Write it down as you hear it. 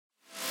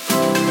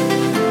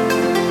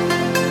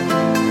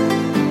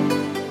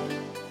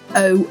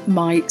Oh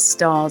my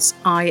stars,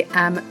 I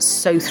am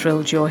so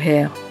thrilled you're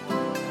here.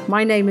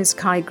 My name is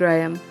Kai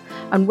Graham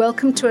and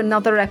welcome to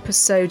another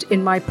episode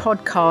in my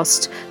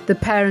podcast, The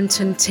Parent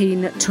and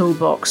Teen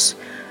Toolbox,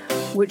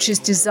 which is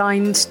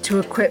designed to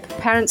equip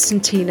parents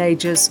and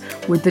teenagers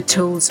with the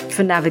tools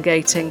for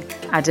navigating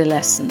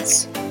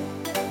adolescence.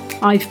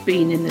 I've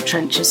been in the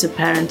trenches of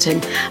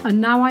parenting, and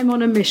now I'm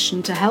on a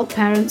mission to help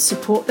parents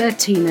support their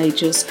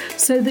teenagers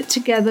so that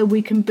together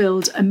we can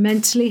build a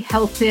mentally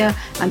healthier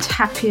and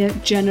happier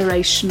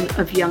generation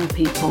of young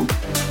people.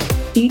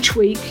 Each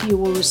week you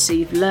will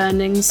receive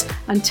learnings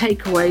and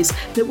takeaways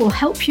that will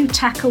help you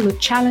tackle the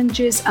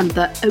challenges and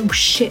the oh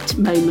shit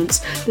moments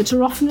that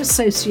are often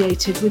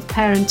associated with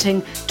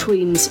parenting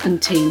tweens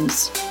and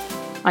teens.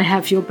 I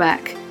have your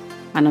back,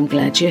 and I'm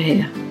glad you're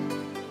here.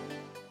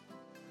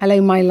 Hello,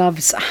 my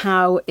loves.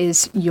 How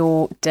is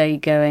your day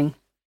going?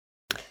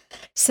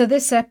 So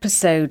this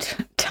episode,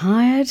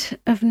 tired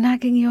of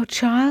nagging your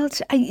child?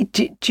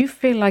 Do you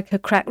feel like a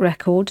cracked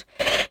record?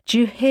 Do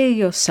you hear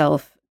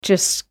yourself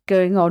just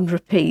going on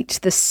repeat,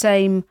 the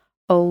same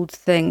old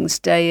things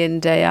day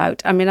in, day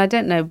out? I mean, I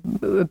don't know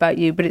about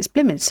you, but it's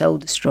blimmin' soul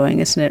destroying,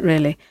 isn't it,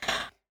 really?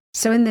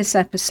 So in this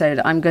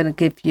episode, I'm going to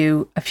give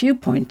you a few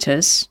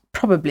pointers,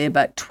 probably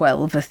about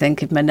 12, I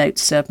think, if my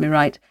notes serve me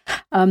right,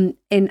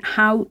 in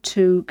how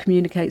to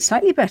communicate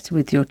slightly better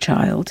with your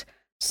child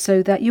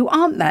so that you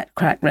aren't that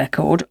crack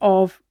record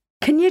of,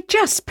 can you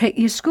just pick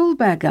your school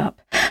bag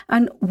up?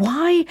 And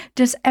why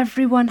does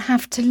everyone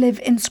have to live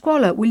in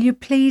squalor? Will you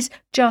please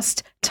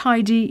just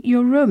tidy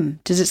your room?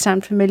 Does it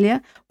sound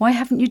familiar? Why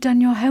haven't you done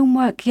your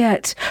homework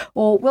yet?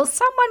 Or will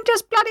someone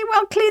just bloody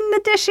well clean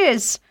the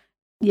dishes?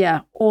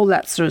 Yeah, all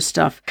that sort of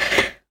stuff.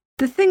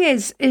 The thing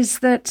is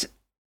that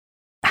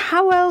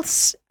how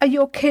else are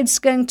your kids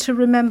going to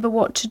remember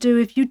what to do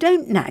if you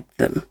don't nag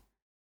them?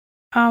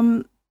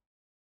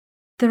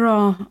 There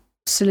are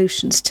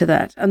solutions to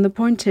that. And the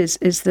point is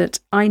that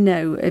I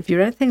know, if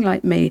you're anything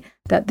like me,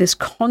 that this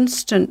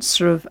constant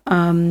sort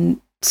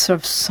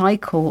of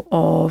cycle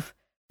of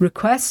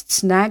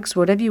requests, nags,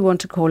 whatever you want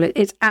to call it,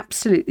 it's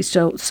absolutely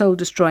soul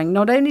destroying.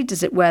 Not only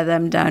does it wear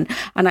them down,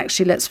 and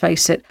actually, let's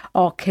face it,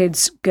 our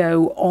kids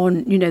go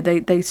on,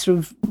 they sort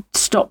of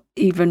stop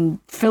even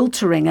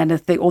filtering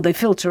anything, or they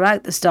filter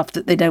out the stuff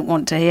that they don't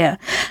want to hear,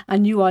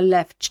 and you are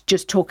left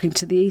just talking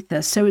to the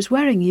ether. So it's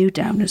wearing you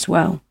down as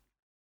well.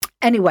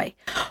 Anyway,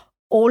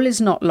 all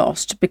is not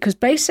lost, because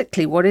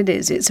basically what it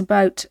is, it's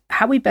about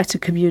how we better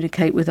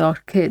communicate with our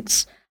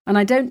kids. And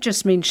I don't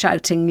just mean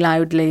shouting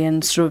loudly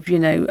and sort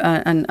of,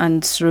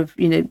 and sort of,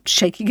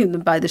 shaking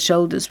them by the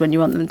shoulders when you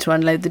want them to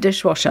unload the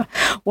dishwasher.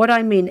 What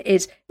I mean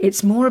is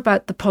it's more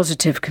about the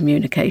positive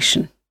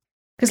communication.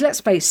 Because let's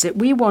face it,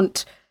 we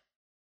want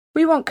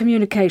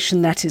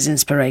communication that is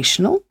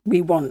inspirational.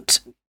 We want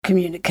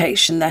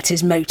communication that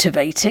is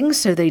motivating,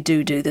 so they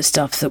do the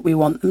stuff that we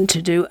want them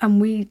to do. And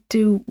we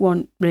do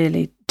want,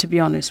 really, to be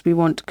honest, we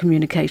want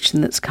communication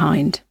that's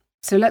kind.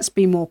 So let's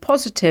be more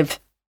positive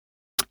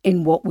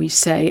in what we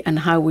say and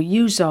how we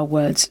use our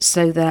words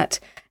so that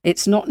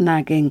it's not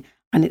nagging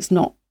and it's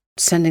not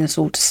sending us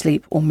all to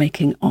sleep or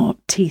making our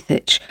teeth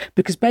itch.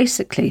 Because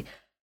basically,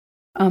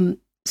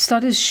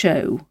 studies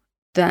show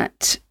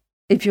that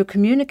if you're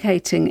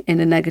communicating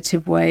in a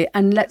negative way,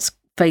 and let's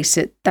face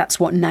it, that's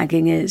what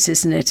nagging is,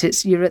 isn't it?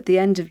 It's you're at the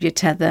end of your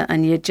tether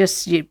and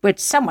would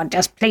someone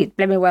just please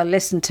bloody well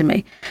listen to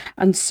me?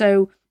 And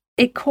so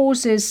it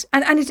causes,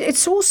 and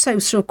it's also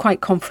sort of quite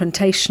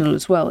confrontational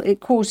as well. It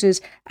causes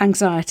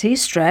anxiety,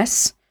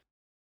 stress,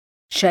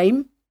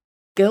 shame,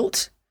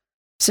 guilt.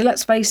 So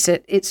let's face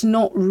it, it's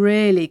not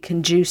really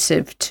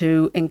conducive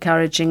to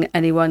encouraging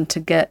anyone to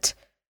get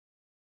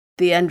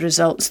the end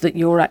results that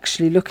you're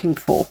actually looking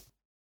for.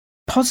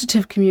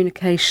 Positive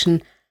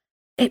communication,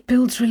 it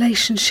builds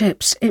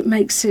relationships. It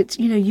makes it,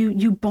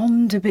 you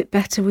bond a bit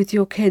better with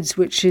your kids,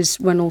 which is,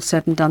 when all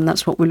said and done,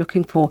 that's what we're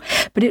looking for.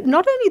 But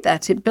not only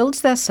that, it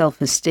builds their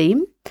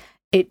self-esteem,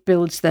 it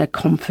builds their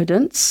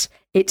confidence,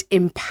 it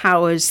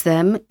empowers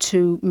them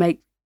to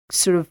make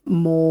sort of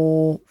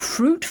more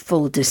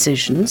fruitful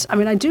decisions. I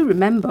mean, I do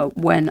remember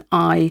when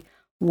I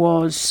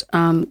was,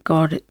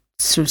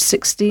 sort of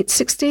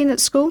 16 at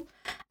school,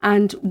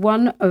 and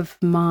one of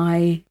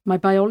my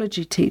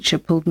biology teacher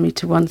pulled me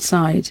to one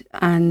side,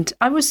 and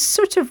I was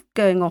sort of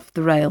going off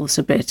the rails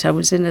a bit. I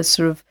was in a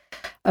sort of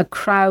a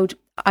crowd.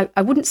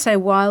 I wouldn't say a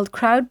wild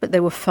crowd, but they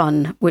were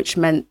fun, which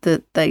meant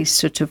that they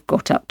sort of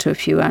got up to a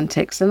few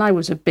antics. And I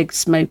was a big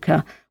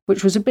smoker,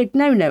 which was a big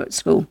no-no at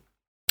school.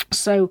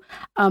 So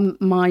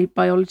my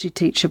biology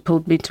teacher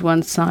pulled me to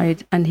one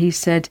side and he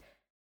said,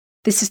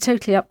 "This is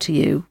totally up to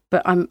you,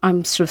 but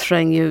I'm sort of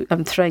throwing you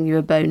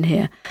a bone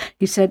here."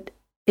 He said,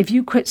 "If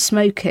you quit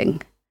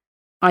smoking,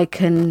 I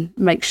can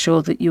make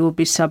sure that you will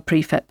be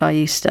sub-prefect by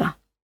Easter."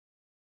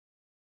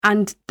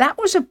 And that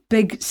was a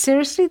big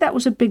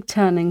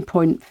turning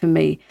point for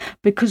me,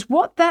 because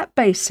what that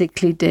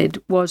basically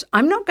did was,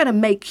 I'm not going to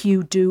make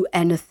you do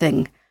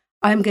anything.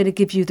 I'm going to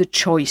give you the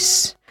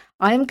choice.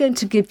 I am going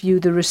to give you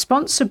the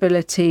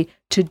responsibility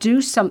to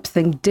do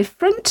something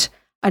different.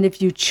 And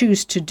if you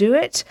choose to do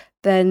it,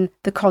 then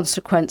the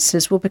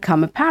consequences will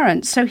become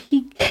apparent. So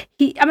he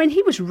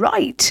was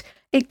right.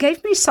 It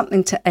gave me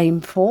something to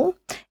aim for.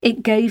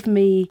 It gave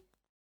me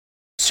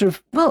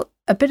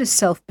a bit of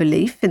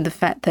self-belief in the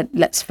fact that,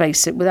 let's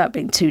face it, without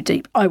being too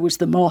deep, I was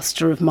the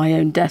master of my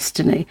own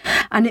destiny.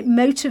 And it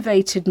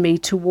motivated me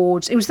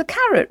towards, it was the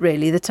carrot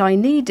really that I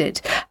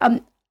needed.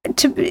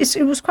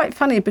 It was quite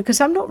funny because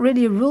I'm not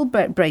really a rule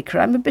breaker.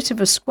 I'm a bit of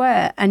a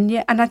square. And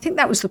I think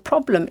that was the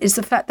problem, is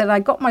the fact that I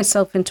got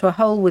myself into a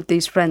hole with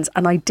these friends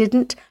and I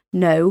didn't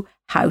know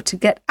how to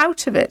get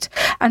out of it.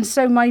 And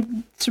so my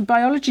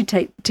biology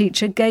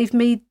teacher gave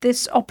me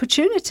this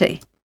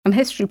opportunity. And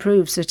history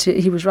proves that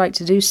he was right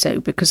to do so,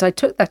 because I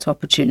took that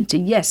opportunity.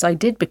 Yes, I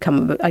did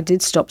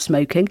stop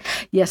smoking.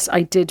 Yes,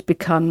 I did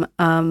become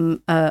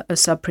a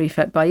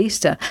sub-prefect by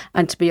Easter.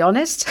 And to be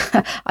honest,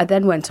 I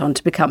then went on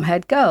to become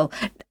head girl.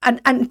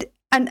 And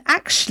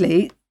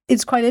actually,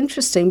 it's quite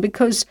interesting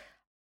because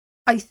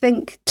I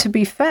think, to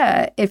be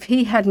fair, if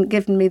he hadn't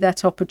given me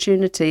that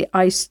opportunity,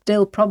 I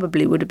still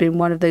probably would have been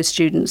one of those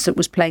students that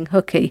was playing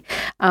hooky,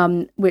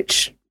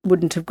 which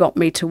wouldn't have got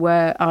me to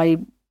where I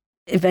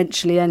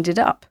eventually ended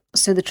up.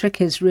 So the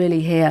trick is really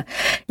here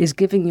is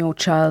giving your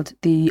child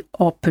the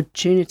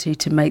opportunity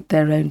to make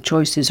their own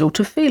choices, or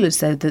to feel as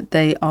though that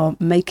they are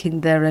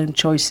making their own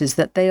choices,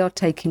 that they are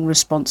taking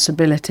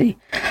responsibility.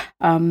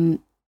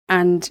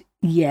 And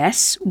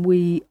yes,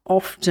 we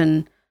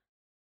often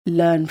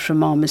learn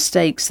from our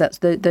mistakes. That's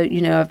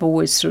I've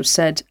always sort of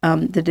said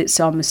that it's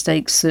our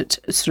mistakes that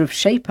sort of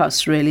shape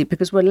us, really,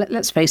 because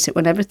let's face it,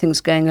 when everything's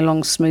going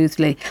along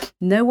smoothly,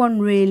 no one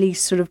really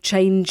sort of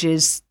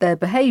changes their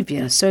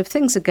behaviour. So if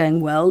things are going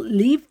well,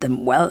 leave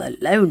them well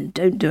alone.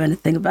 Don't do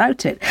anything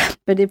about it.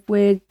 But if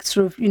we're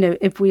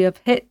if we have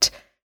hit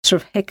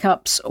sort of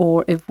hiccups,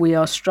 or if we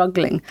are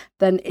struggling,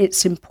 then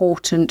it's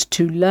important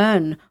to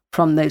learn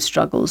from those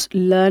struggles,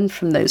 learn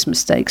from those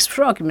mistakes.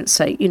 For argument's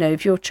sake,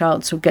 if your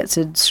child sort of gets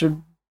a sort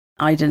of,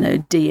 I don't know,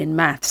 D in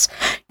maths,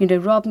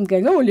 rather than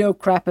going, oh, well, you're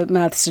crap at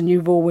maths and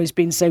you've always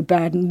been so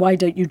bad and why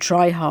don't you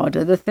try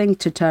harder? The thing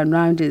to turn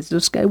around is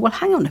just go, well,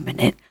 hang on a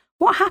minute,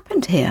 what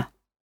happened here?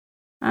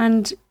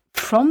 And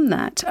from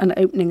that, and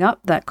opening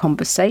up that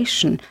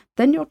conversation,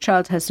 then your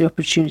child has the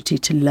opportunity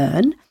to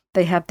learn.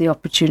 They have the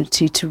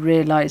opportunity to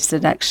realise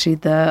that actually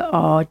there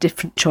are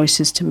different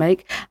choices to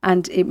make,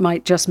 and it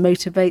might just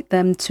motivate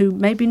them to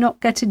maybe not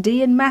get a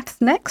D in maths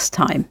next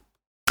time.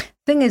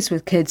 Thing is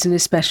with kids, and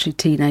especially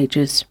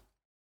teenagers,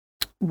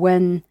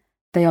 when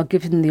they are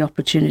given the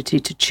opportunity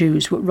to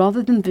choose,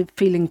 rather than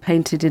feeling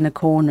painted in a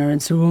corner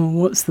and so, oh,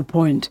 what's the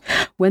point?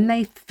 When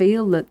they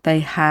feel that they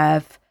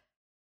have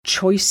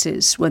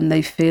choices, when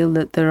they feel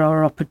that there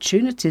are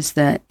opportunities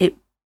there,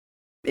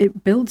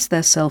 it builds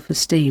their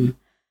self-esteem.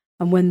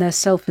 And when their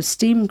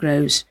self-esteem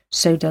grows,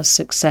 so does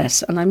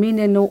success. And I mean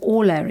in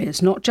all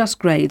areas, not just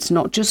grades,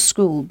 not just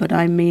school, but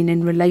I mean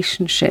in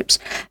relationships.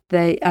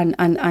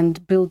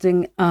 And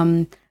building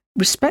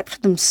respect for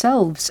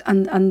themselves.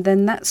 And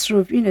then that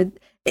sort of,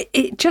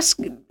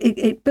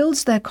 it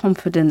builds their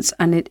confidence,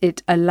 and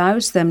it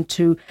allows them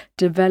to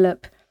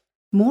develop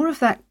more of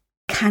that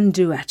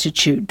can-do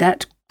attitude,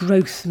 that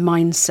growth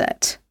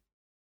mindset.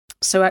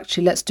 So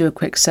actually, let's do a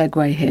quick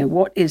segue here.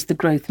 What is the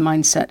growth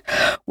mindset?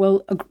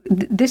 Well,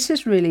 this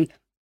is really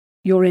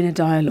your inner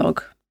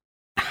dialogue,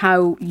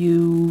 how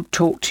you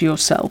talk to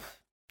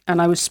yourself.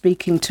 And I was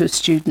speaking to a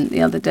student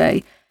the other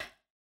day,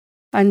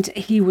 and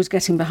he was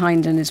getting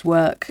behind in his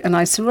work. And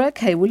I said, well,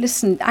 okay, well,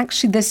 listen,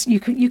 actually, this you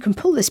can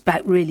pull this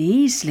back really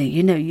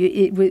easily.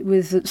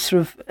 With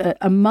sort of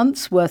a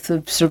month's worth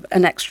of sort of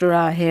an extra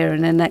hour here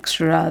and an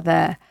extra hour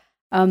there.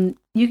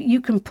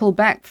 You can pull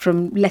back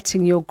from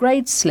letting your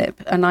grades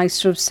slip. And I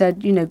sort of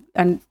said,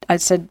 and I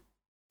said,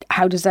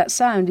 how does that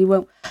sound? He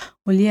went,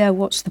 well, yeah,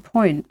 what's the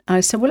point? I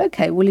said, well,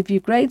 okay, well, if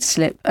you grade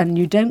slip and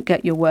you don't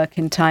get your work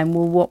in time,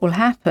 well, what will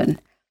happen?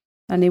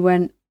 And he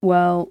went,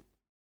 well,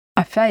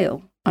 I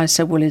fail. I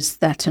said, well, is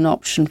that an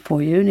option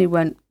for you? And he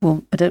went,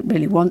 well, I don't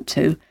really want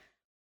to.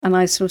 And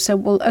I sort of said,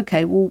 well,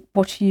 okay, well,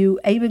 what are you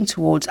aiming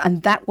towards?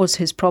 And that was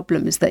his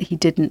problem, is that he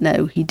didn't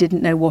know. He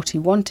didn't know what he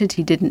wanted.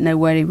 He didn't know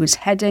where he was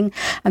heading.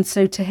 And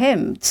so to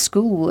him,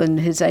 school and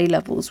his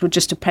A-levels were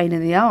just a pain in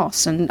the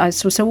arse. And I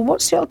sort of said, well,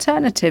 what's the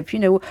alternative?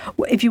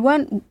 If you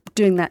weren't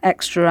doing that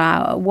extra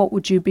hour, what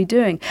would you be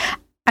doing?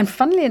 And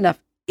funnily enough,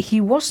 he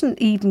wasn't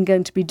even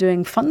going to be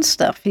doing fun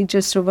stuff. He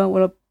just sort of went,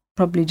 well, I'll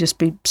probably just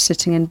be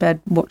sitting in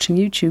bed watching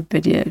YouTube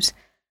videos.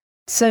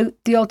 So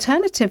the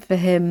alternative for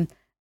him,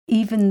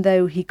 even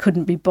though he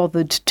couldn't be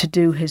bothered to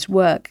do his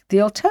work,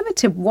 the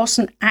alternative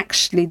wasn't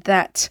actually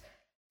that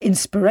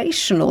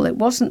inspirational. It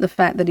wasn't the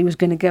fact that he was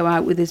going to go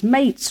out with his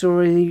mates,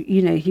 or,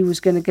 he was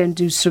going to go and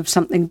do sort of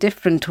something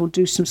different or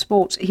do some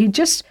sports. He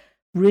just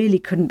really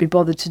couldn't be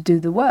bothered to do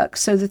the work.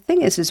 So the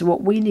thing is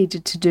what we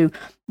needed to do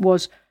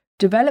was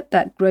develop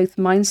that growth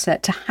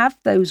mindset, to have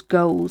those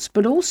goals,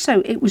 but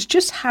also it was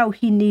just how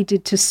he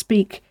needed to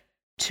speak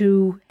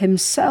to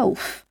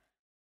himself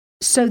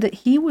so that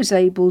he was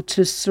able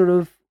to sort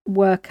of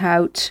work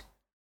out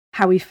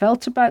how he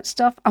felt about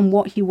stuff and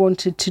what he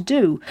wanted to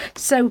do.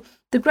 So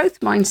the growth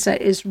mindset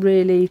is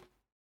really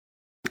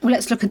Well,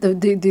 let's look at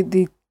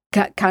the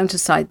counter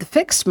side, the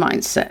fixed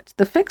mindset.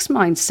 The fixed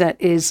mindset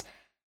is,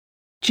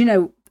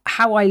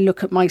 how I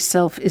look at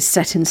myself is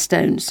set in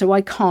stone. So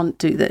I can't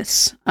do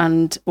this,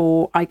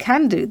 or I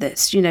can do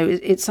this.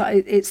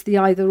 It's the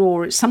either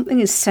or. It's something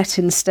is set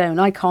in stone.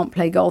 I can't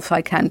play golf.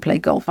 I can play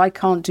golf. I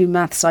can't do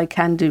maths. I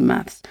can do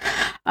maths.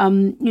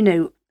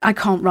 I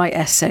can't write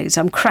essays.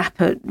 I'm crap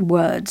at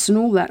words and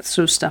all that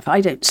sort of stuff.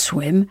 I don't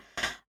swim.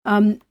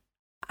 And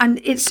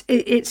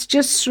it's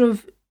just sort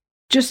of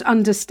just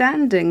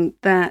understanding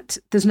that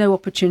there's no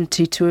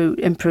opportunity to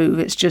improve.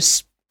 It's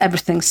just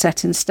everything's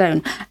set in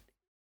stone.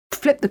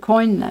 Flip the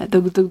coin there.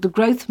 The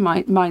growth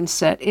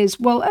mindset is,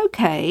 well,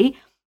 okay,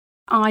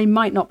 I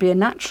might not be a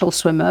natural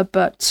swimmer,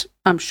 but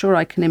I'm sure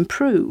I can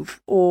improve.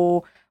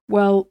 Or,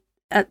 well,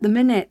 at the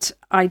minute,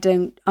 I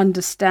don't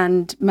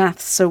understand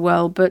maths so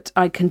well, but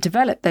I can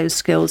develop those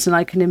skills and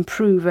I can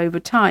improve over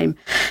time.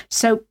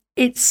 So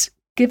it's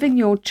giving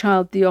your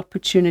child the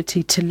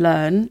opportunity to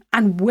learn.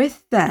 And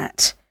with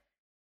that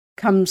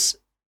comes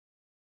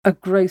a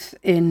growth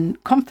in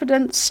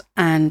confidence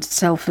and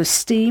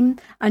self-esteem.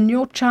 And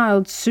your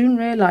child soon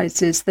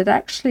realizes that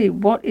actually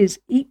what is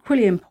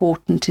equally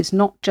important is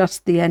not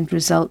just the end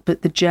result,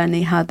 but the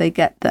journey, how they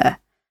get there.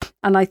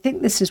 And I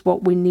think this is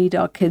what we need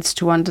our kids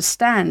to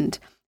understand,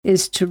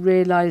 is to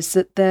realize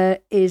that there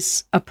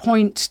is a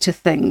point to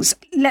things.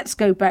 Let's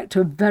go back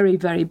to a very,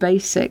 very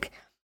basic,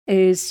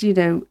 is,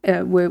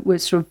 we're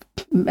sort of,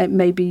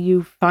 maybe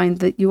you find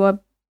that you are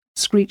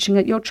screeching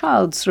at your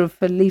child sort of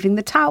for leaving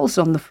the towels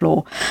on the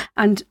floor.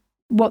 And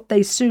what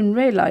they soon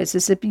realize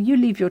is if you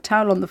leave your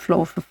towel on the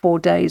floor for 4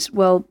 days,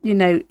 well,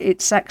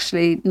 it's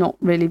actually not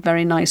really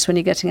very nice when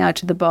you're getting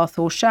out of the bath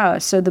or shower.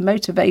 So the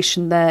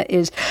motivation there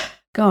is,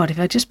 God, if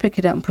I just pick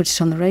it up and put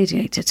it on the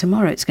radiator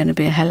tomorrow, it's going to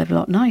be a hell of a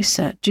lot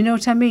nicer. Do you know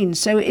what I mean?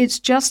 So it's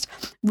just,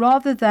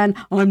 rather than,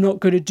 I'm not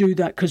going to do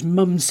that because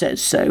mum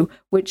says so,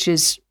 which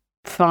is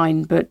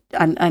fine, but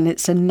and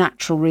it's a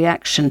natural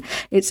reaction.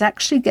 It's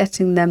actually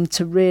getting them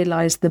to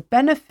realize the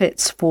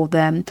benefits for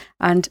them,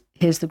 and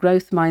here's the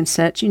growth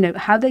mindset,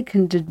 how they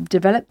can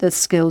develop their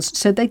skills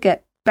so they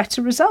get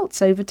better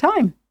results over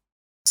time.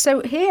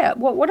 So here,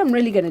 what I'm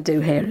really going to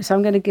do here is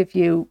I'm going to give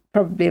you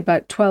probably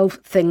about 12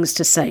 things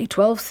to say,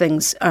 12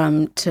 things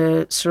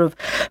to sort of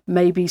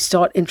maybe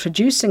start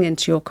introducing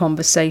into your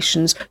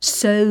conversations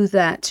so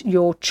that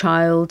your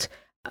child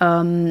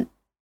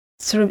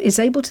sort of is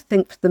able to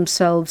think for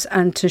themselves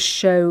and to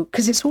show,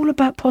 because it's all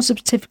about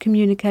positive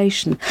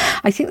communication.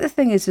 I think the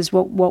thing is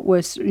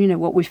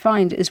what we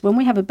find is when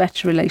we have a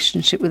better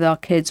relationship with our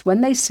kids, when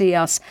they see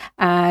us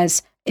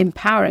as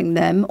empowering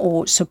them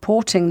or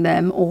supporting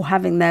them or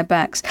having their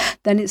backs,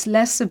 then it's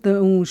less of the,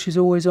 oh, she's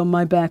always on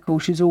my back, or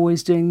she's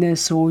always doing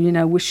this, or,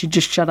 wish she'd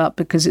just shut up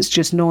because it's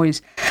just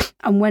noise.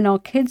 And when our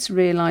kids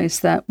realize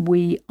that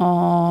we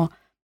are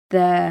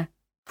there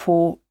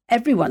for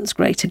everyone's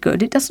greater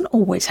good, it doesn't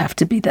always have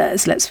to be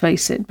theirs, let's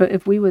face it, but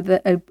if we're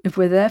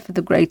there for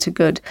the greater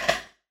good,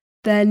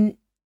 then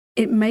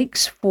it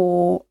makes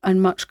for a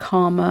much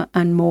calmer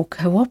and more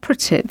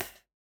cooperative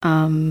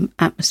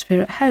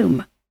atmosphere at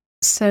home.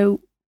 So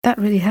that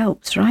really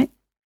helps, right?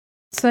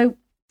 So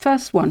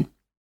first one,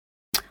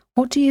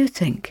 what do you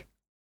think?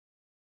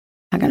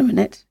 Hang on a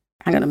minute.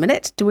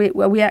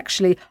 Are we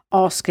actually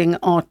asking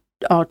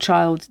our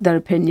child their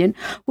opinion?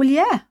 Well,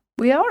 yeah,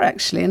 we are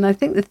actually. And I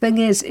think the thing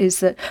is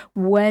that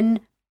when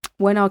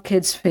our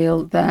kids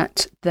feel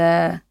that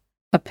their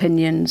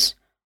opinions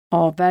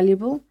are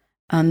valuable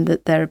and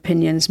that their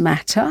opinions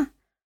matter,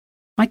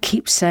 I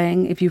keep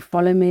saying, if you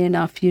follow me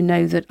enough, you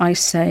know that I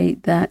say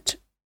that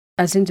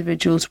as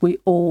individuals, we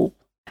all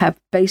have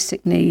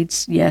basic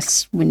needs.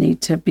 Yes, we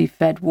need to be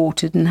fed,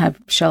 watered, and have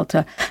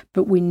shelter,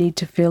 but we need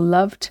to feel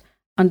loved,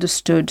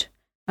 understood,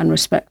 and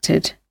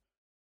respected.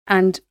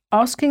 And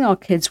asking our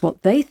kids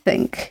what they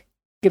think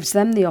gives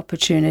them the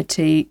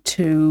opportunity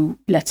to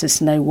let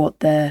us know what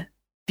their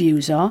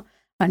views are,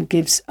 and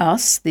gives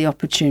us the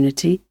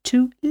opportunity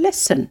to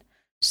listen.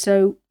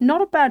 So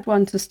not a bad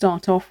one to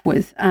start off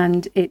with,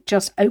 and it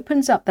just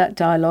opens up that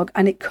dialogue.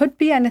 And it could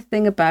be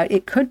anything about,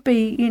 it could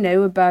be,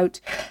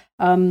 about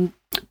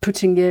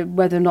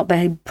whether or not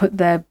they put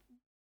their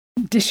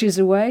dishes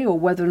away, or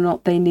whether or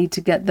not they need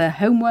to get their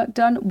homework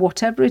done,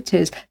 whatever it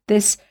is.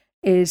 This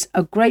is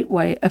a great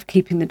way of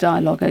keeping the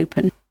dialogue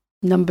open.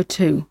 Number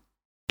 2,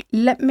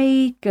 let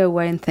me go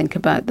away and think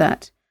about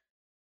that.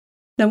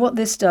 Now, what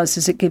this does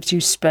is it gives you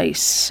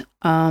space.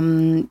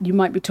 You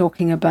might be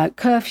talking about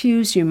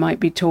curfews. You might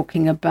be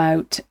talking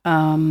about,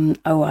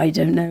 so-and-so,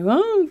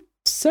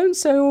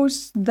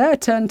 it's their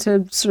turn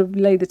to sort of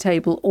lay the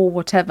table or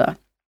whatever.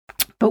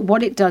 But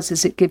what it does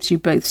is it gives you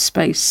both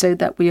space so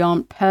that we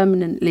aren't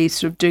permanently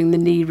sort of doing the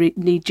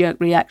knee-jerk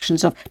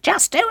reactions of,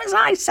 just do as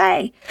I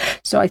say.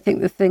 So I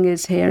think the thing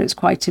is here, it's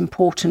quite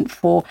important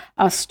for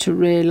us to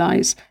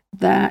realise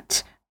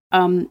that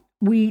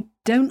we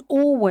don't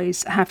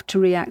always have to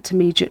react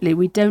immediately.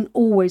 We don't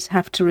always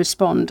have to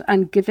respond,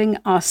 and giving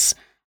us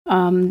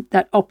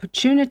that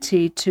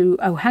opportunity to,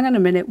 hang on a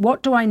minute,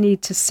 what do I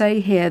need to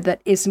say here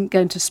that isn't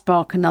going to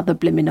spark another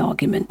blimmin'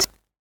 argument?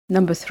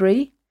 Number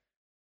 3,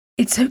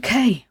 it's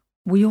okay.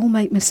 We all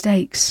make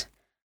mistakes.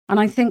 And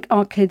I think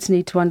our kids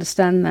need to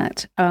understand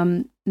that.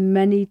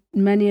 Many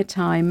a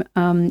time,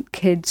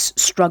 kids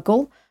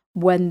struggle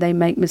when they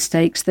make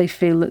mistakes. They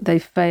feel that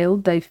they've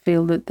failed. They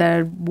feel that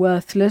they're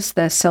worthless.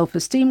 Their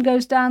self-esteem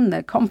goes down.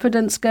 Their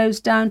confidence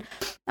goes down.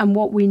 And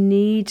what we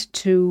need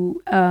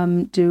to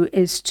do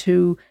is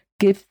to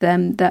give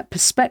them that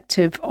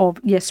perspective of,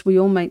 yes, we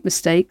all make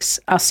mistakes,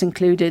 us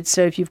included.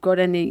 So if you've got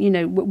any,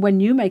 when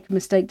you make a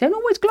mistake, don't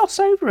always gloss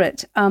over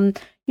it.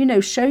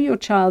 Show your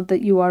child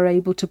that you are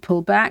able to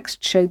pull back,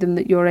 show them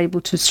that you're able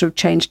to sort of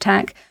change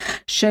tack,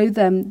 show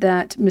them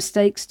that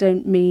mistakes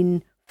don't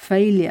mean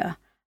failure,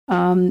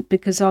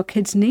 because our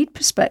kids need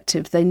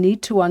perspective. They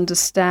need to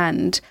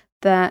understand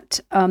that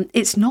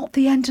it's not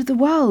the end of the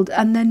world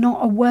and they're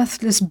not a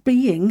worthless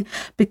being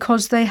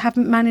because they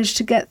haven't managed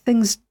to get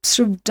things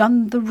sort of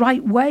done the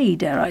right way,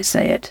 dare I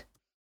say it.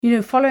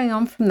 Following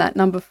on from that,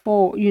 number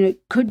 4,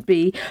 could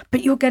be,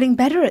 but you're getting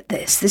better at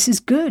this. This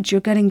is good.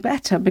 You're getting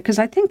better. Because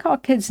I think our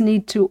kids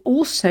need to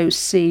also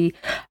see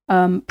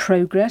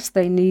progress.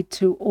 They need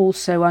to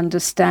also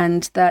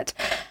understand that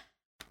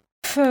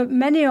for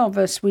many of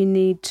us, we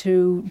need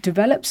to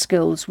develop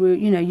skills.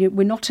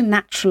 We're not a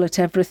natural at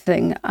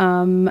everything,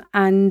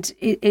 and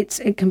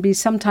it can be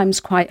sometimes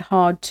quite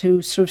hard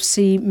to sort of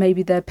see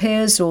maybe their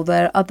peers or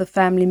their other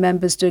family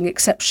members doing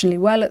exceptionally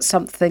well at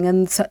something,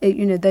 and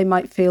they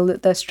might feel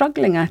that they're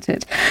struggling at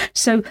it.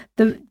 So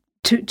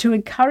to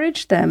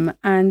encourage them,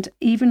 and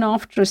even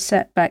after a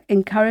setback,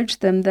 encourage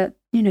them that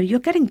you're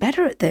getting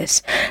better at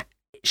this.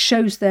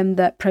 Shows them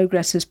that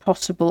progress is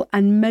possible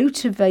and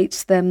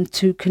motivates them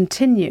to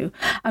continue.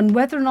 And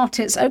whether or not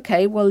it's,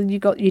 okay, well, you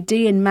got your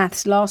D in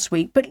maths last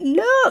week, but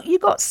look, you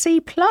got C+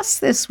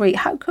 this week.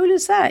 How cool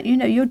is that?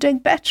 You're doing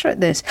better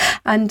at this.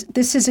 And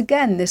this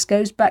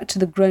goes back to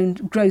the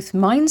growth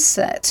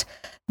mindset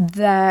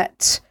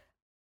that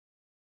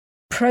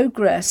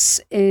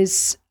progress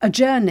is a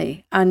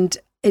journey and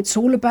it's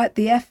all about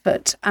the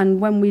effort. And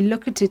when we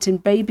look at it in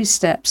baby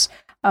steps,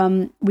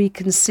 we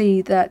can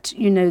see that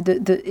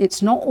that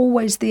it's not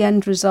always the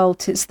end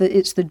result. It's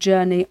the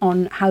journey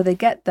on how they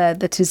get there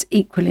that is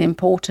equally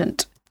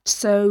important.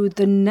 So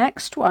the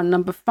next one,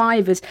 number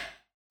 5, is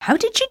how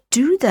did you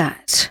do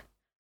that?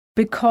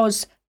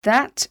 Because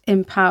that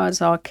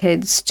empowers our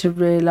kids to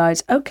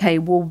realize, okay,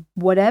 well,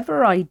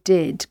 whatever I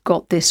did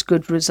got this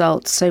good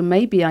result, so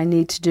maybe I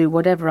need to do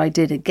whatever I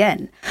did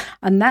again.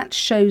 And that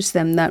shows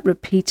them that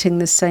repeating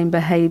the same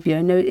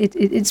behavior,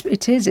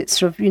 it's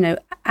sort of,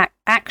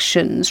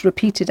 actions,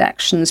 repeated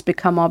actions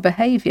become our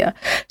behavior.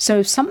 So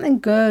if something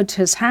good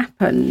has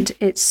happened,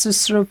 it's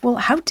just sort of, well,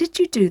 how did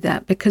you do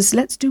that? Because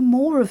let's do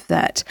more of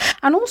that.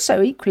 And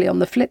also equally on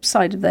the flip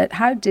side of that,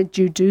 how did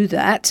you do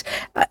that?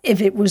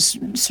 If it was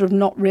sort of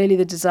not really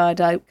the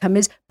desired outcome,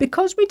 is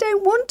because we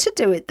don't want to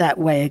do it that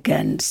way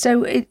again.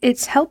 So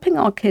it's helping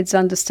our kids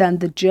understand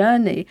the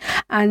journey,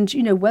 and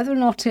whether or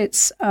not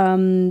it's a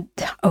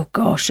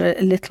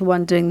little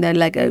one doing their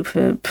Lego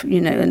for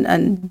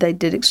and they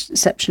did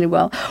exceptionally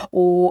well,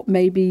 or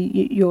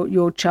maybe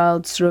your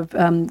child sort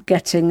of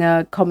getting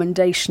a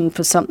commendation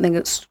for something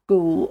at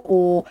school,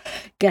 or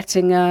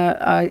getting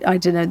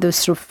the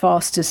sort of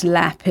fastest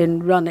lap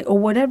in running, or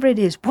whatever it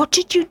is. What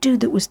did you do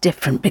that was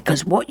different?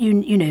 Because what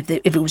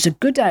if it was a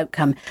good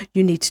outcome,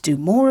 you need to do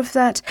more of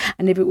that,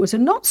 and if it was a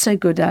not so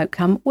good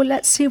outcome, well,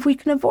 let's see if we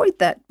can avoid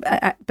that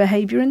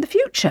behavior in the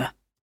future.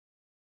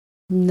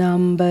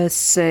 Number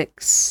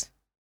 6,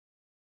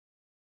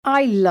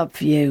 I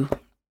love you.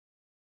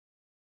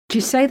 Do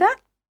you say that?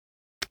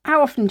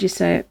 How often do you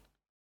say it?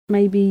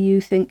 Maybe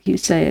you think you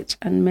say it,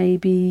 and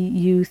maybe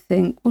you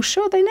think, well,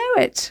 sure, they know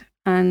it.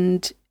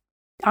 And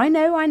I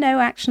know,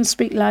 actions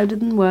speak louder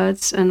than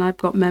words, and I've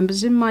got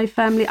members in my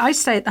family. I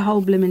say it the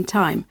whole blimmin'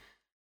 time.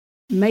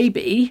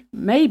 Maybe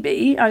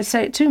I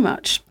say it too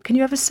much. Can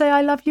you ever say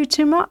I love you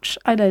too much?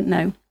 I don't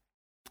know.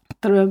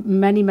 There are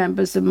many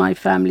members of my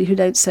family who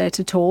don't say it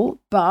at all,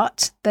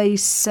 but they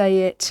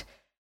say it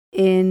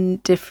in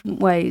different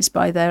ways,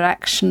 by their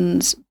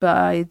actions,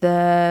 by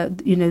their,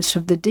 sort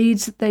of the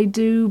deeds that they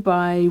do,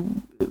 by,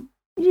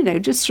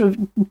 just sort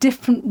of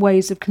different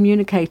ways of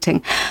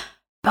communicating.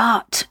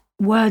 But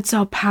words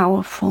are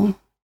powerful.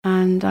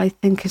 And I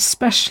think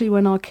especially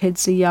when our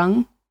kids are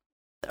young,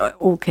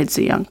 all kids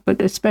are young,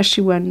 but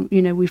especially when,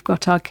 we've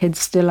got our kids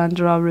still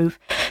under our roof,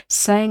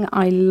 saying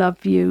I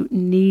love you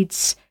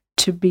needs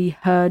to be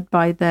heard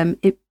by them.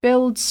 It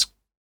builds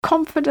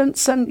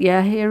confidence, and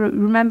here,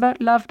 remember,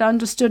 loved,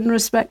 understood and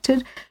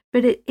respected,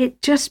 but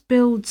it just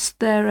builds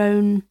their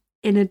own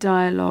inner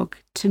dialogue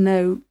to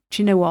know,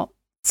 do you know what,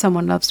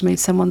 someone loves me,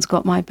 someone's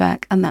got my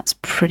back, and that's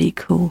pretty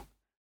cool.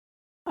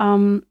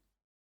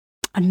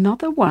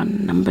 Another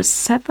one, number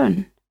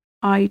 7,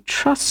 I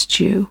trust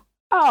you.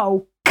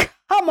 Oh,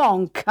 come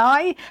on,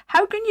 Kai.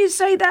 How can you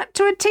say that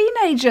to a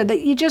teenager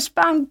that you just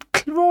found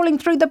crawling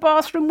through the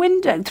bathroom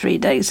window 3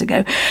 days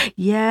ago?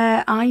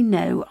 Yeah, I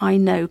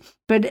know.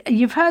 But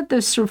you've heard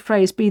this sort of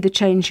phrase, be the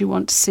change you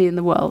want to see in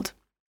the world.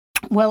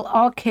 Well,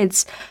 our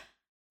kids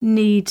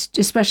need,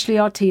 especially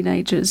our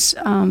teenagers,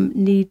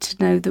 need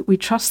to know that we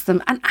trust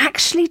them. And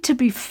actually, to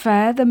be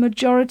fair, the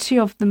majority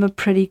of them are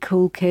pretty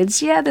cool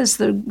kids. Yeah, there's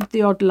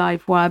the odd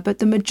live wire, but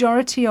the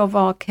majority of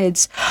our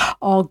kids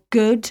are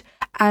good,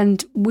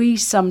 and we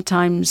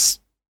sometimes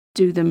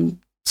do them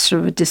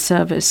sort of a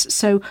disservice.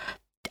 So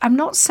I'm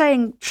not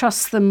saying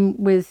trust them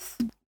with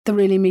the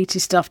really meaty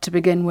stuff to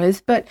begin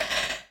with, but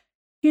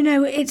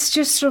it's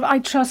just sort of, I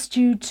trust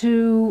you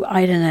to,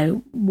 I don't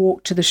know,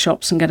 walk to the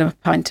shops and get a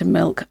pint of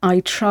milk.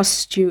 I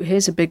trust you.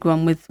 Here's a big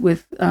one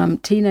with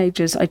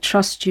teenagers. I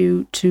trust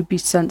you to be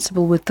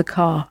sensible with the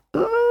car.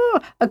 Ooh,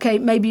 okay,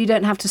 maybe you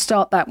don't have to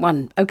start that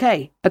one.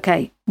 Okay,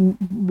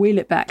 wheel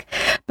it back.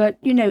 But,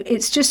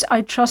 it's just,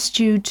 I trust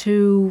you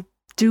to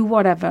do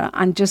whatever,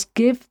 and just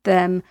give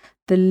them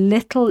the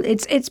little,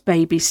 it's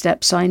baby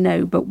steps, I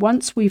know. But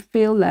once we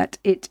feel that,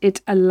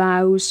 it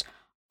allows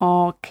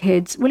our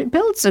kids, well, it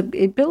builds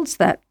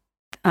that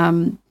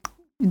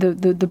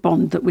the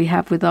bond that we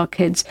have with our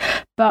kids,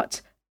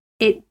 but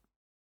it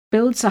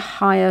builds a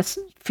higher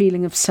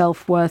feeling of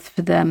self-worth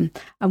for them.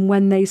 And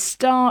when they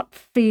start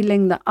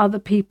feeling that other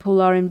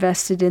people are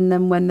invested in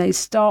them, when they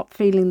start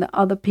feeling that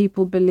other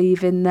people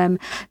believe in them,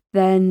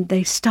 then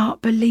they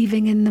start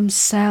believing in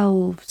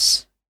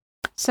themselves.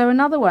 So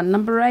another one,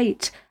 number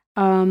 8,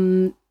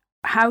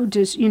 how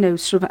does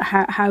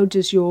how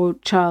does your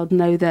child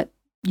know that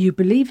you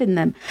believe in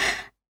them?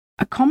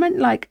 A comment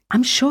like,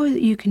 I'm sure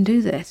that you can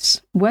do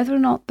this, whether or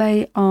not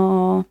they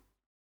are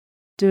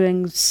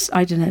doing,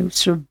 I don't know,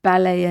 sort of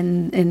ballet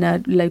in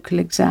a local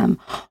exam,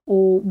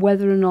 or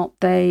whether or not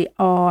they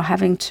are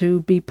having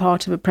to be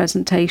part of a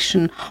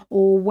presentation,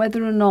 or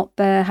whether or not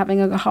they're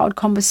having a hard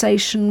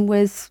conversation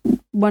with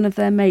one of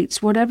their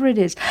mates, whatever it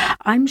is.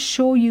 I'm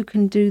sure you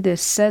can do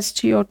this. Says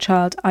to your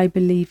child, I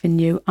believe in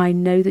you. I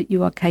know that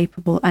you are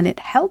capable, and it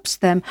helps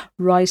them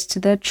rise to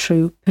their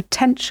true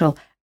potential.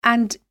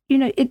 And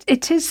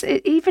it is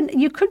even,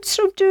 you could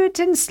sort of do it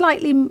in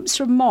slightly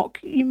sort of mock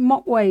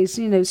ways,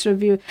 sort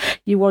of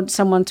you want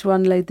someone to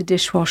unload the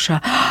dishwasher.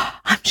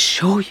 I'm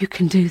sure you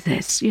can do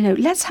this.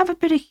 Let's have a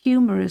bit of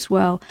humor as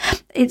well.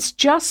 It's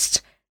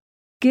just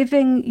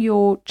giving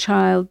your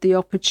child the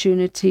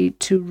opportunity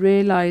to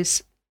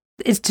realize,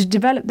 is to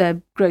develop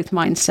their growth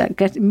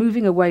mindset,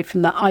 moving away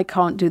from that I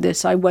can't do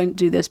this, I won't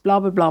do this, blah,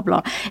 blah, blah,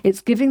 blah.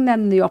 It's giving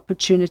them the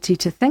opportunity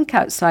to think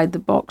outside the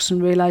box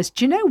and realize,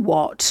 do you know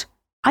what?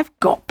 I've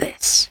got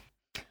this.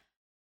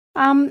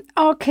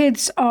 Our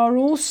kids are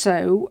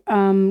also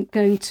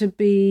going to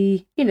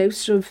be,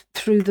 sort of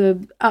through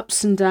the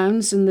ups and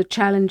downs and the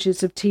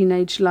challenges of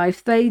teenage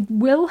life. They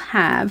will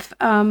have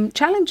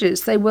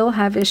challenges. They will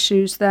have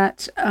issues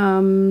that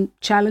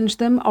challenge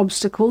them,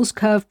 obstacles,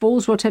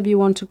 curveballs, whatever you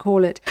want to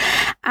call it.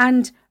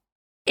 And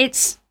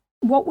it's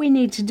what we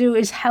need to do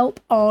is help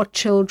our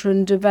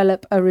children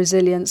develop a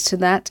resilience to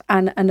that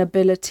and an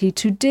ability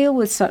to deal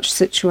with such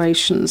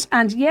situations.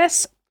 And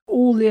yes,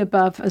 all the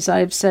above, as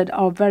I've said,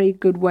 are very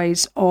good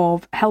ways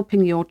of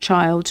helping your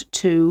child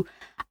to,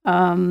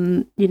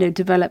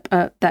 develop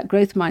that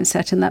growth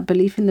mindset and that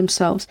belief in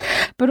themselves.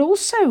 But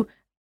also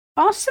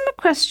ask them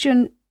a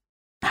question,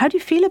 how do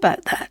you feel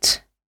about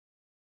that?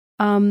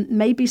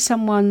 Maybe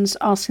someone's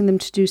asking them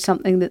to do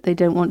something that they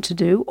don't want to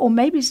do, or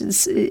maybe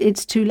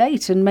it's too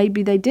late, and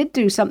maybe they did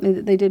do something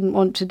that they didn't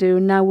want to do,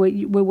 and now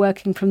we're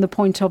working from the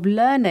point of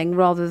learning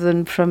rather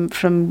than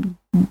from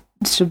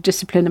sort of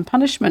discipline and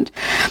punishment.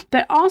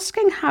 But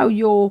asking how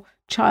your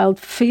child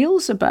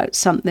feels about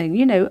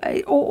something,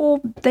 or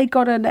they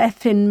got an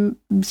F in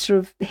sort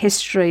of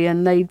history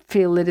and they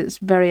feel that it's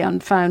very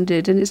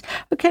unfounded, and it's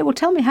okay, well,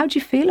 tell me, how do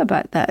you feel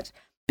about that?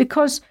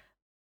 Because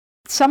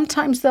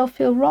sometimes they'll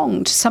feel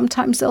wronged,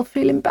 sometimes they'll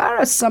feel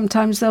embarrassed,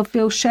 sometimes they'll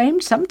feel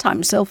shamed,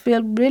 sometimes they'll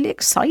feel really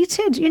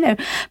excited,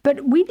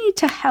 but we need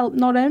to help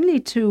not only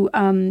to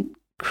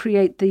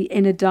create the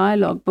inner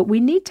dialogue, but we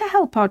need to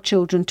help our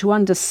children to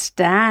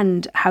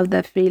understand how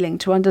they're feeling,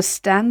 to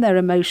understand their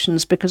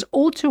emotions, because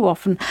all too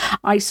often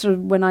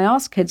when I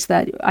ask kids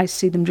that, I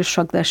see them just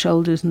shrug their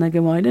shoulders and they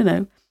go, I don't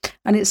know.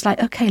 And it's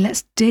like, okay,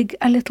 let's dig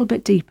a little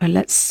bit deeper.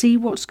 Let's see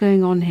what's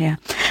going on here.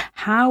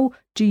 How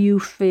do you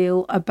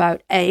feel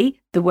about A,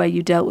 the way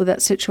you dealt with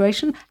that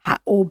situation,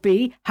 or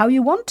B, how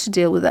you want to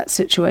deal with that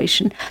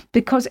situation?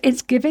 Because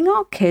it's giving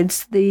our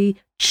kids the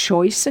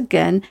choice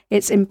again.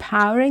 It's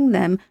empowering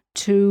them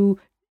to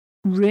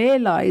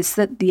realize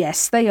that,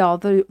 yes, they are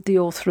the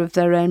author of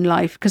their own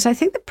life. Because I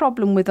think the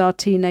problem with our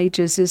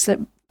teenagers is that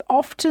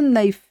often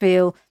they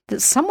feel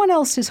that someone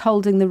else is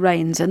holding the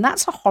reins, and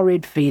that's a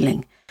horrid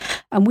feeling.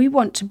 And we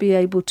want to be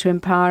able to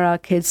empower our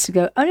kids to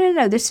go, oh,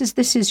 no, this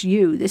is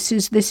you. This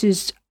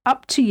is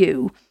up to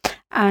you.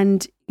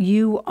 And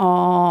you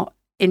are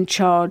in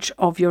charge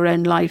of your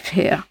own life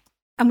here.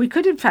 And we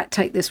could, in fact,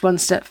 take this one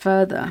step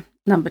further,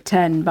 number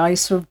 10, by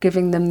sort of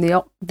giving them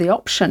the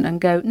option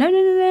and go,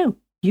 no,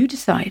 you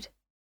decide.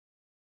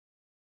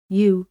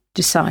 You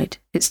decide.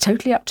 It's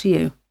totally up to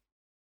you.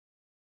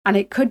 And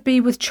it could be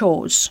with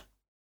chores,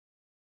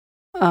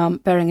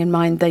 bearing in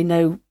mind they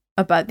know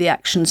about the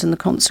actions and the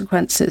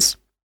consequences.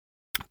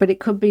 But it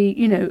could be,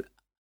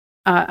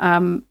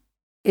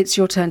 it's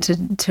your turn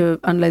to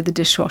unload the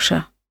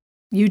dishwasher.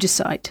 You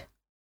decide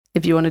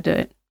if you want to do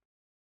it.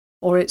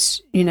 Or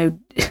it's,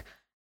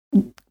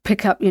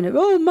 pick up,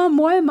 oh, Mum,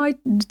 why are my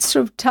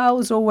sort of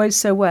towels always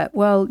so wet?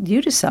 Well,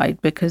 you decide,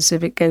 because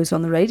if it goes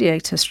on the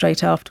radiator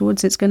straight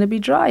afterwards, it's going to be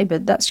dry,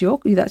 but that's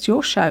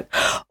your shout.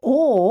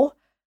 Or,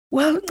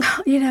 well,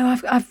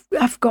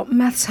 I've got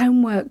maths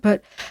homework,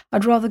 but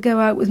I'd rather go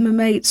out with my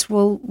mates.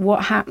 Well,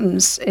 what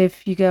happens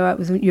if you go out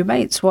with your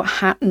mates? What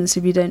happens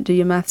if you don't do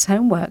your maths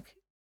homework?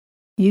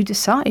 You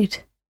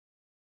decide.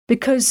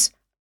 Because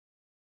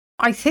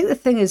I think the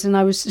thing is,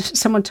 and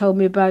someone told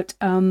me about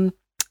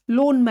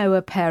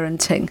lawnmower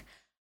parenting,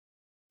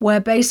 where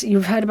basically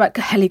you've heard about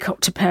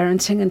helicopter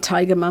parenting and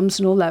tiger mums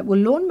and all that. Well,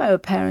 lawnmower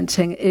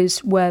parenting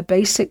is where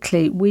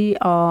basically we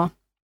are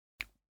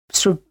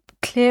sort of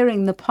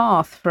clearing the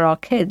path for our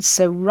kids.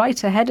 So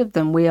right ahead of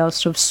them, we are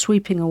sort of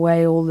sweeping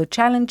away all the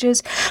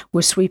challenges,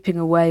 we're sweeping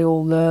away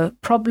all the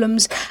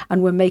problems,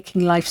 and we're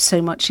making life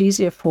so much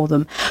easier for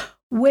them,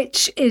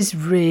 which is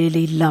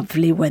really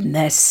lovely when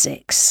they're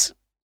 6.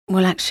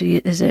 Well, actually,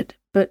 is it?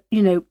 But,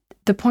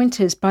 the point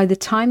is, by the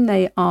time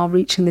they are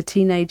reaching the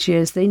teenage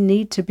years, they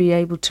need to be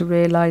able to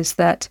realize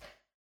that,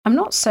 I'm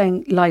not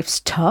saying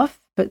life's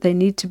tough, but they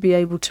need to be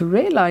able to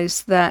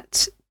realize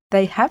that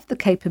they have the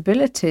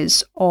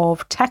capabilities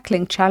of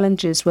tackling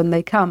challenges when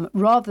they come,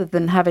 rather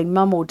than having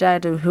mum or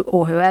dad or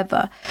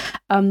whoever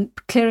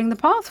clearing the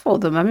path for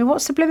them. I mean,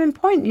 what's the blooming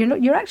point?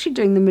 You're actually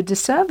doing them a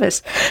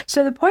disservice.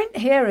 So the point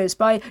here is,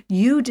 by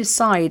you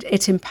decide,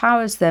 it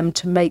empowers them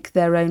to make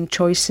their own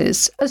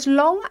choices, as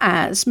long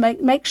as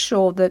make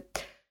sure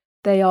that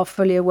they are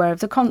fully aware of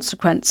the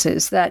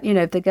consequences. That,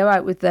 if they go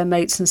out with their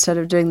mates instead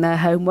of doing their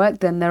homework,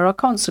 then there are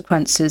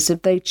consequences.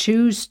 If they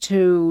choose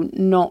to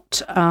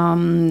not,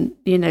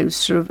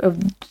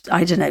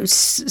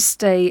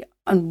 stay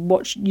and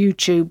watch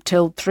YouTube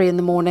till 3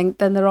 a.m,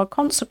 then there are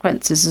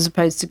consequences, as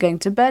opposed to going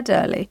to bed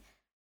early.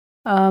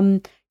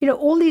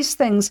 All these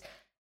things,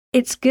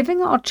 it's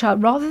giving our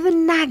child, rather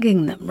than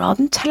nagging them, rather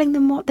than telling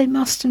them what they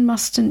must and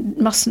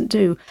mustn't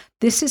do,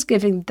 this is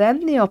giving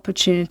them the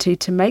opportunity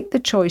to make the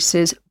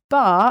choices,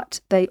 but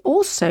they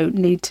also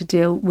need to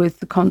deal with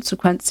the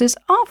consequences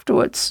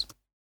afterwards.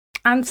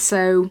 And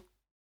so,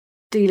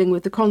 dealing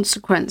with the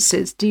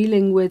consequences,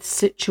 dealing with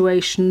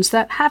situations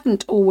that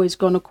haven't always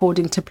gone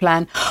according to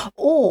plan,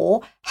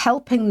 or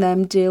helping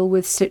them deal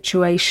with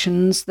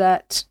situations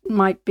that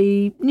might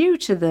be new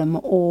to them,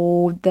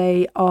 or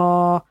they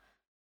are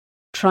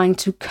trying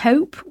to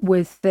cope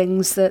with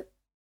things that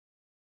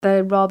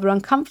they're rather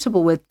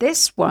uncomfortable with.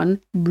 This one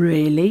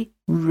really,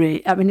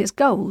 it's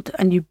gold.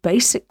 And you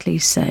basically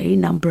say,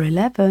 number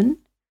 11,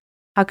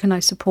 how can I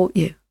support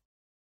you?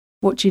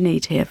 What do you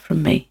need here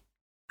from me?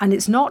 And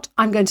it's not,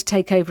 I'm going to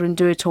take over and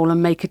do it all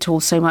and make it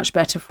all so much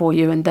better for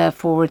you, and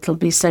therefore it'll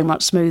be so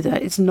much smoother.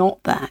 It's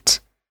not that.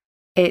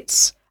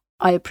 It's,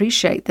 I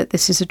appreciate that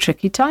this is a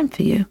tricky time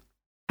for you.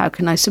 How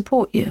can I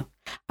support you?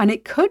 And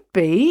it could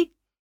be,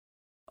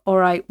 all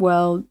right,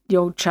 well,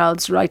 your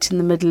child's right in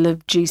the middle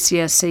of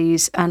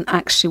GCSEs, and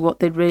actually what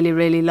they'd really,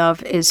 really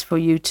love is for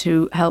you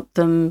to help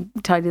them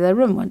tidy their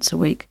room once a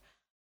week.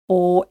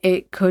 Or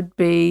it could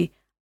be,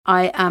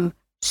 I am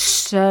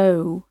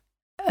so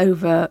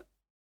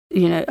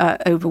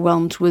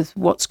overwhelmed with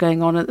what's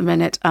going on at the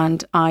minute,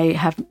 and I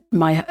have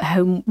my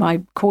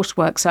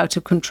coursework's out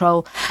of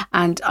control,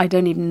 and I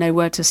don't even know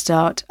where to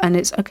start. And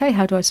it's, okay,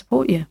 how do I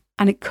support you?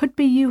 And it could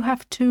be you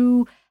have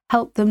to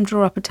help them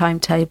draw up a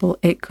timetable.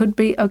 It could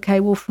be, okay,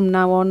 well, from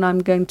now on, I'm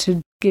going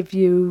to give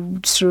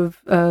you sort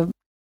of a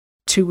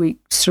 2-week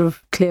sort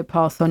of clear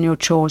path on your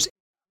chores.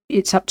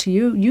 It's up to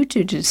you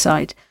to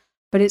decide.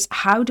 But it's,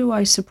 how do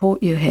I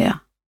support you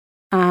here?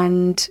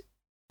 And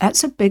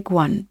that's a big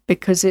one,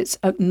 because it's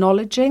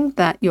acknowledging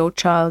that your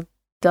child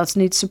does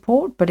need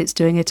support, but it's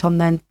doing it on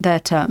their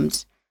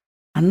terms.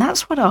 And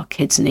that's what our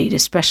kids need,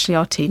 especially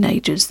our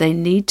teenagers. They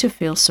need to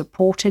feel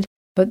supported,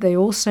 but they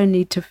also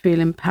need to feel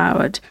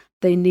empowered.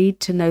 They need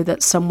to know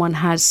that someone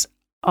has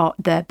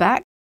their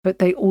back, but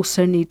they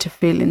also need to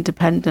feel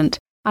independent.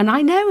 And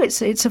I know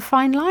it's a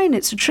fine line.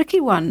 It's a tricky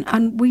one,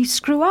 and we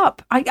screw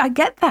up. I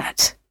get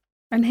that.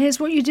 And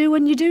here's what you do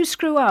when you do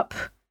screw up.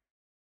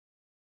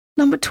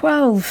 Number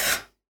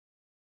 12.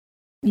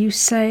 You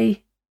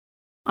say,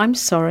 I'm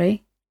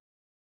sorry.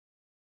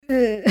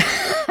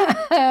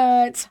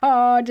 It's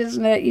hard,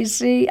 isn't it? You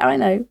see, I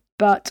know.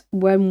 But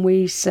when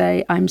we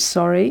say, I'm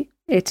sorry,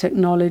 it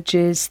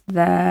acknowledges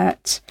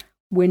that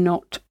we're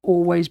not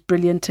always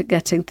brilliant at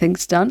getting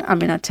things done. I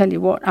mean, I tell you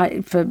what,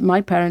 for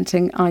my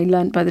parenting, I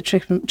learned by the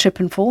trip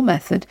and fall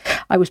method.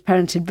 I was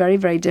parented very,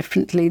 very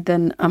differently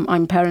than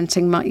I'm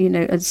parenting my,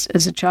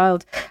 as a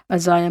child,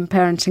 as I am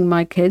parenting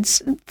my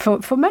kids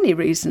for many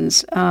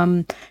reasons.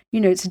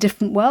 It's a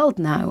different world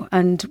now,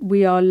 and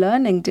we are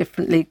learning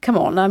differently. Come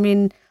on, I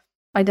mean,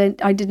 we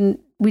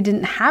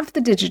didn't have the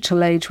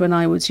digital age when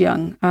I was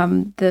young.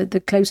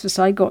 The closest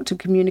I got to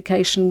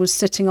communication was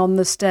sitting on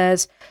the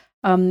stairs,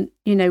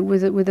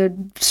 with a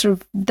sort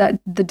of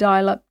the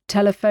dial-up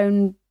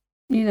telephone,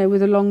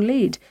 with a long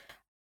lead,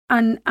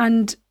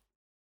 and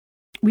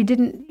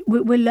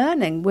we're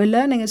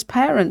learning as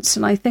parents,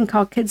 and I think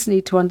our kids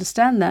need to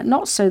understand that,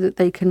 not so that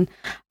they can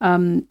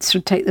sort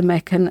of take the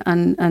mick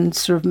and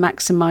sort of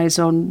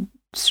maximize on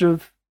sort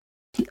of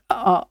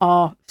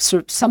our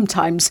sort of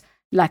sometimes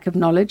lack of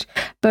knowledge,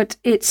 but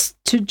it's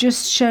to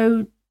just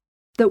show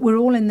that we're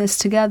all in this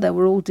together.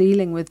 We're all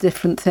dealing with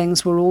different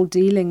things. We're all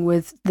dealing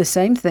with the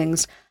same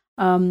things,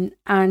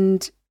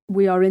 and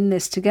we are in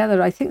this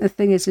together. I think the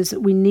thing is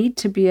that we need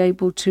to be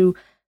able to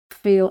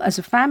feel as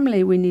a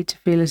family. We need to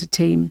feel as a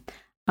team,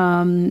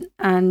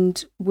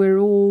 and we're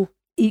all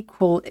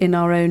equal in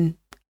our own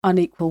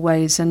unequal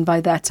ways. And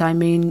by that I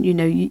mean,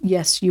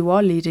 yes, you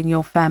are leading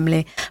your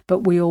family, but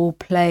we all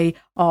play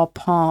our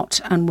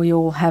part, and we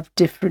all have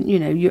different,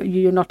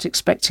 you're not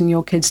expecting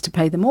your kids to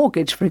pay the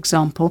mortgage, for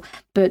example,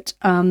 but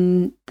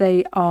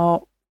they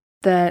are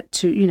there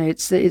to,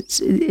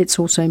 it's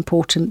also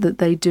important that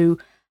they do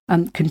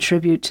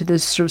contribute to the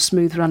sort of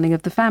smooth running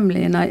of the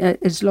family. And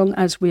as long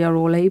as we are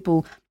all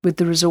able, with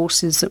the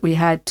resources that we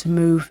had, to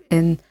move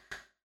in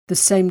the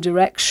same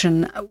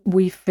direction,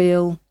 we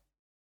feel,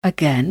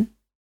 again,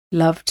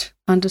 loved,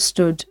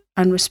 understood,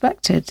 and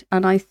respected.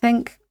 And I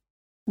think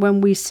when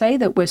we say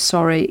that we're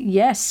sorry,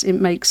 yes, it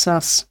makes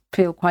us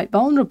feel quite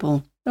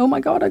vulnerable. Oh my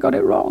God, I got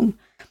it wrong.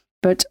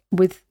 But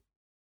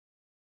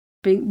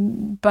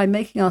by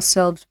making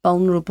ourselves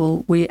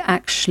vulnerable, we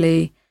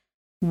actually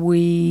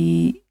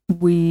we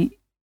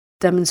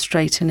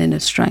demonstrate an inner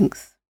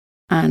strength.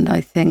 And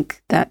I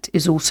think that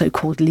is also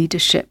called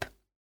leadership.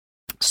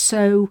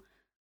 So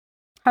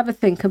have a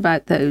think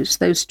about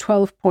those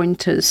 12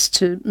 pointers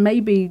to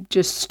maybe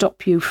just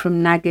stop you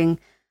from nagging.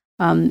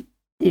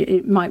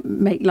 It might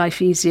make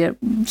life easier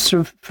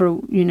sort of for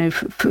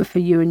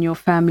you and your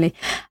family,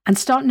 and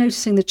start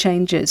noticing the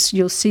changes.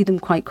 You'll see them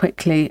quite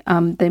quickly.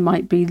 They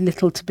might be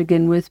little to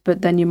begin with,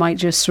 but then you might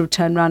just sort of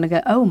turn around and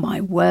go, oh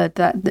my word,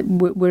 that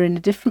we're in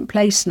a different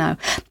place now,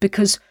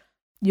 because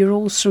you're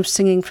all sort of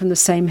singing from the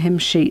same hymn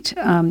sheet.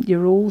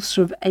 You're all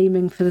sort of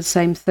aiming for the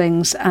same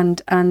things,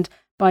 and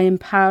by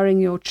empowering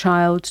your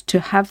child to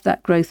have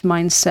that growth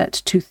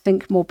mindset, to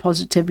think more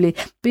positively,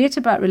 be it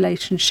about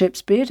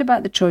relationships, be it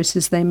about the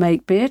choices they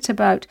make, be it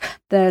about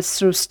their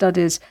sort of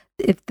studies.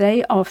 If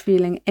they are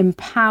feeling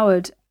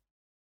empowered,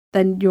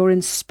 then you're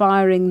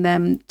inspiring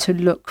them to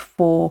look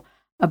for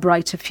a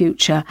brighter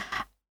future.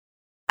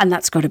 And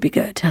that's got to be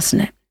good,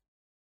 hasn't it?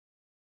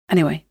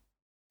 Anyway,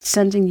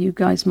 sending you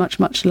guys much,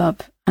 much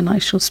love, and I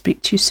shall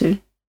speak to you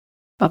soon.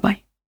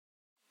 Bye-bye.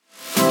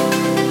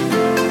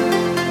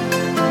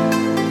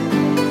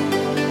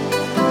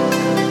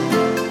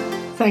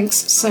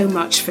 Thanks so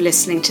much for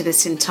listening to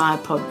this entire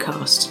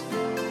podcast.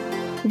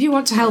 If you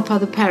want to help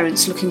other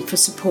parents looking for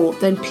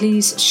support, then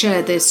please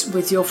share this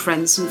with your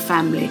friends and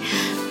family,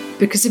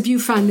 because if you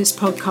found this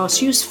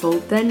podcast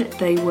useful, then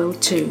they will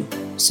too.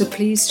 So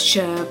please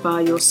share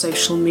via your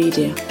social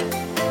media.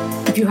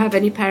 If you have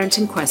any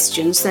parenting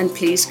questions, then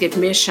please give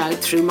me a shout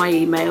through my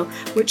email,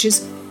 which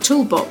is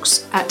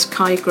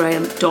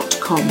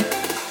toolbox@kaigraham.com.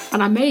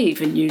 And I may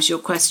even use your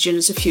question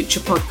as a future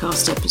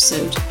podcast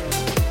episode.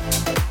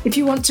 If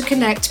you want to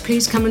connect,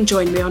 please come and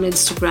join me on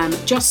Instagram.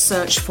 Just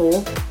search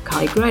for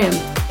Kai Graham.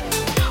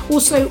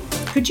 Also,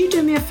 could you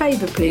do me a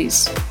favour,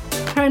 please?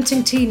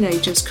 Parenting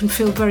teenagers can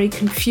feel very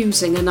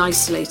confusing and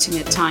isolating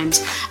at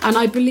times, and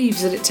I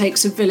believe that it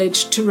takes a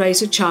village to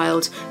raise a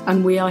child,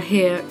 and we are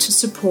here to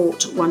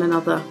support one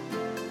another.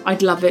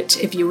 I'd love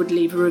it if you would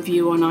leave a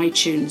review on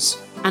iTunes,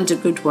 and a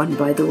good one,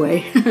 by the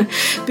way,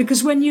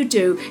 because when you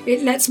do,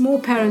 it lets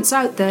more parents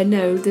out there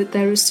know that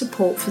there is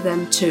support for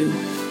them too.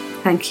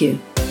 Thank you.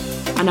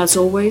 And as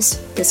always,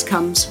 this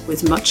comes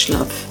with much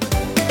love.